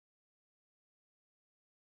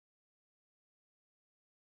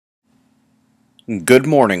Good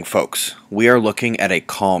morning, folks. We are looking at a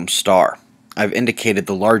calm star. I've indicated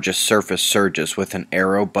the largest surface surges with an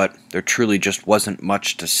arrow, but there truly just wasn't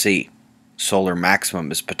much to see. Solar maximum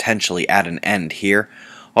is potentially at an end here,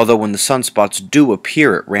 although when the sunspots do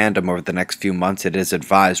appear at random over the next few months, it is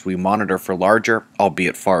advised we monitor for larger,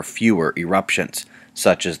 albeit far fewer, eruptions,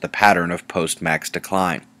 such as the pattern of post-max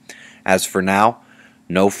decline. As for now,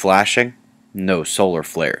 no flashing, no solar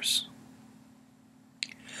flares.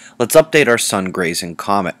 Let's update our sun-grazing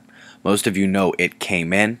comet. Most of you know it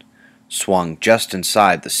came in, swung just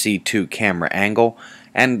inside the C2 camera angle,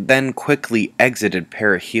 and then quickly exited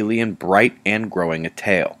perihelion, bright and growing a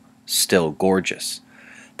tail. Still gorgeous.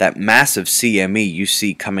 That massive CME you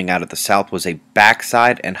see coming out of the south was a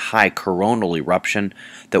backside and high coronal eruption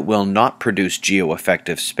that will not produce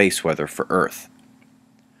geo-effective space weather for Earth.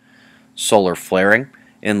 Solar flaring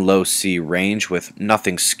in low C range with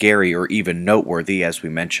nothing scary or even noteworthy, as we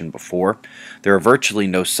mentioned before. There are virtually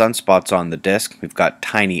no sunspots on the disk. We've got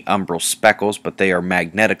tiny umbral speckles, but they are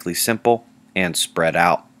magnetically simple and spread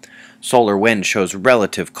out. Solar wind shows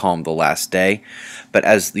relative calm the last day, but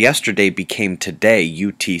as yesterday became today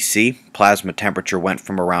UTC, plasma temperature went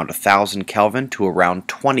from around 1000 Kelvin to around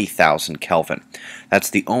 20,000 Kelvin.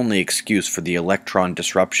 That's the only excuse for the electron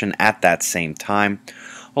disruption at that same time,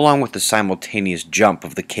 along with the simultaneous jump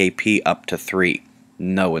of the KP up to 3.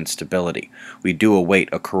 No instability. We do await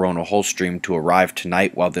a coronal hole stream to arrive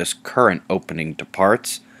tonight while this current opening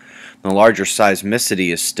departs. The larger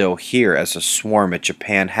seismicity is still here as a swarm at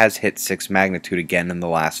Japan has hit 6 magnitude again in the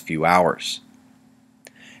last few hours.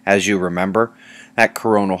 As you remember, that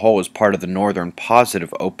coronal hole is part of the northern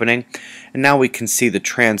positive opening, and now we can see the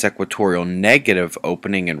trans-equatorial negative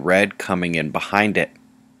opening in red coming in behind it.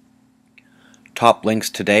 Top links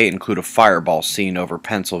today include a fireball seen over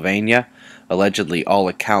Pennsylvania. Allegedly, all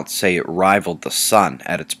accounts say it rivaled the sun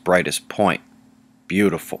at its brightest point.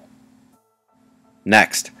 Beautiful.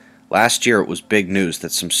 Next, last year it was big news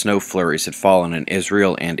that some snow flurries had fallen in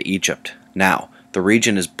Israel and Egypt. Now, the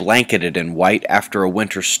region is blanketed in white after a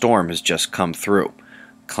winter storm has just come through.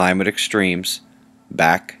 Climate extremes,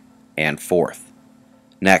 back and forth.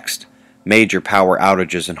 Next, major power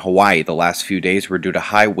outages in Hawaii the last few days were due to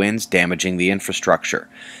high winds damaging the infrastructure.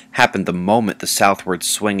 Happened the moment the southward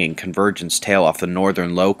swinging convergence tail off the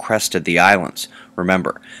northern low crested the islands.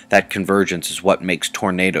 Remember, that convergence is what makes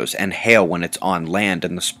tornadoes and hail when it's on land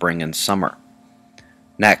in the spring and summer.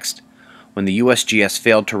 Next, when the USGS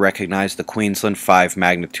failed to recognize the Queensland 5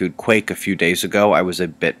 magnitude quake a few days ago, I was a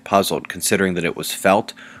bit puzzled, considering that it was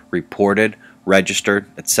felt, reported, registered,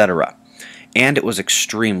 etc., and it was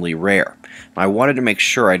extremely rare. I wanted to make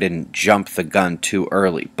sure I didn't jump the gun too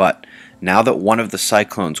early, but now that one of the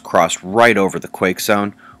cyclones crossed right over the quake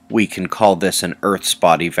zone, we can call this an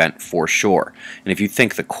Earthspot event for sure. And if you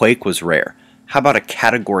think the quake was rare, how about a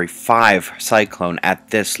Category 5 cyclone at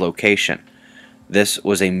this location? This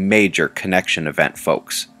was a major connection event,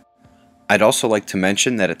 folks. I'd also like to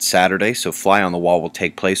mention that it's Saturday, so Fly on the Wall will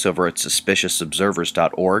take place over at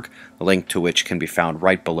suspiciousobservers.org, a link to which can be found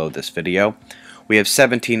right below this video. We have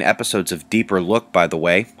 17 episodes of Deeper Look, by the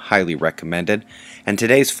way, highly recommended, and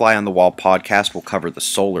today's Fly on the Wall podcast will cover the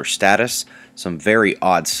solar status, some very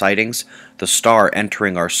odd sightings, the star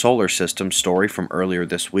entering our solar system story from earlier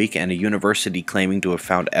this week, and a university claiming to have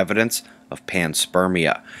found evidence of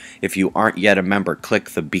panspermia. If you aren't yet a member,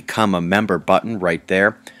 click the Become a Member button right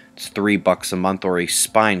there. It's $3 a month or a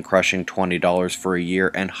spine-crushing $20 for a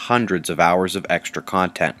year and hundreds of hours of extra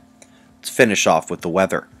content. Let's finish off with the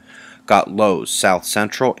weather. Got lows south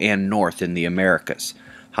central and north in the Americas.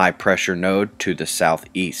 High pressure node to the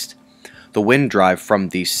southeast. The wind drive from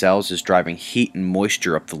these cells is driving heat and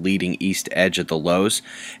moisture up the leading east edge of the lows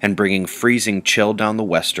and bringing freezing chill down the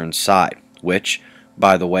western side, which,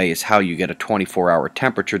 by the way, is how you get a 24-hour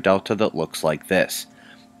temperature delta that looks like this.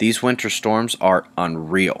 These winter storms are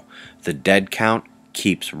unreal. The dead count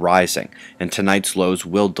keeps rising, and tonight's lows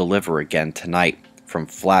will deliver again tonight. From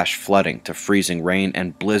flash flooding to freezing rain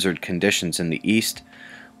and blizzard conditions in the east,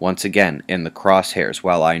 once again in the crosshairs,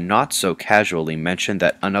 while I not so casually mentioned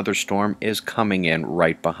that another storm is coming in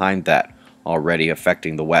right behind that, already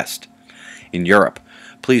affecting the west. In Europe,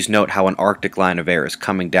 please note how an Arctic line of air is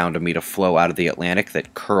coming down to meet a flow out of the Atlantic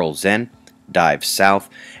that curls in, dives south,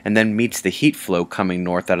 and then meets the heat flow coming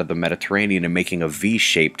north out of the Mediterranean and making a V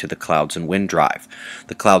shape to the clouds and wind drive.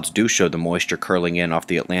 The clouds do show the moisture curling in off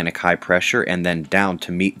the Atlantic high pressure and then down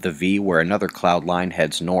to meet the V where another cloud line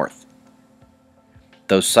heads north.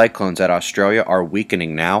 Those cyclones at Australia are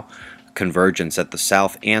weakening now. Convergence at the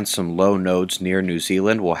south and some low nodes near New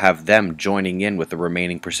Zealand will have them joining in with the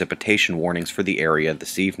remaining precipitation warnings for the area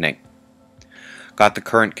this evening. Got the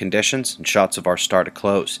current conditions and shots of our star to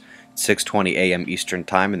close. It's 6:20 a.m. Eastern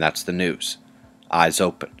Time, and that's the news. Eyes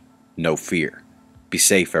open. No fear. Be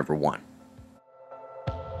safe, everyone.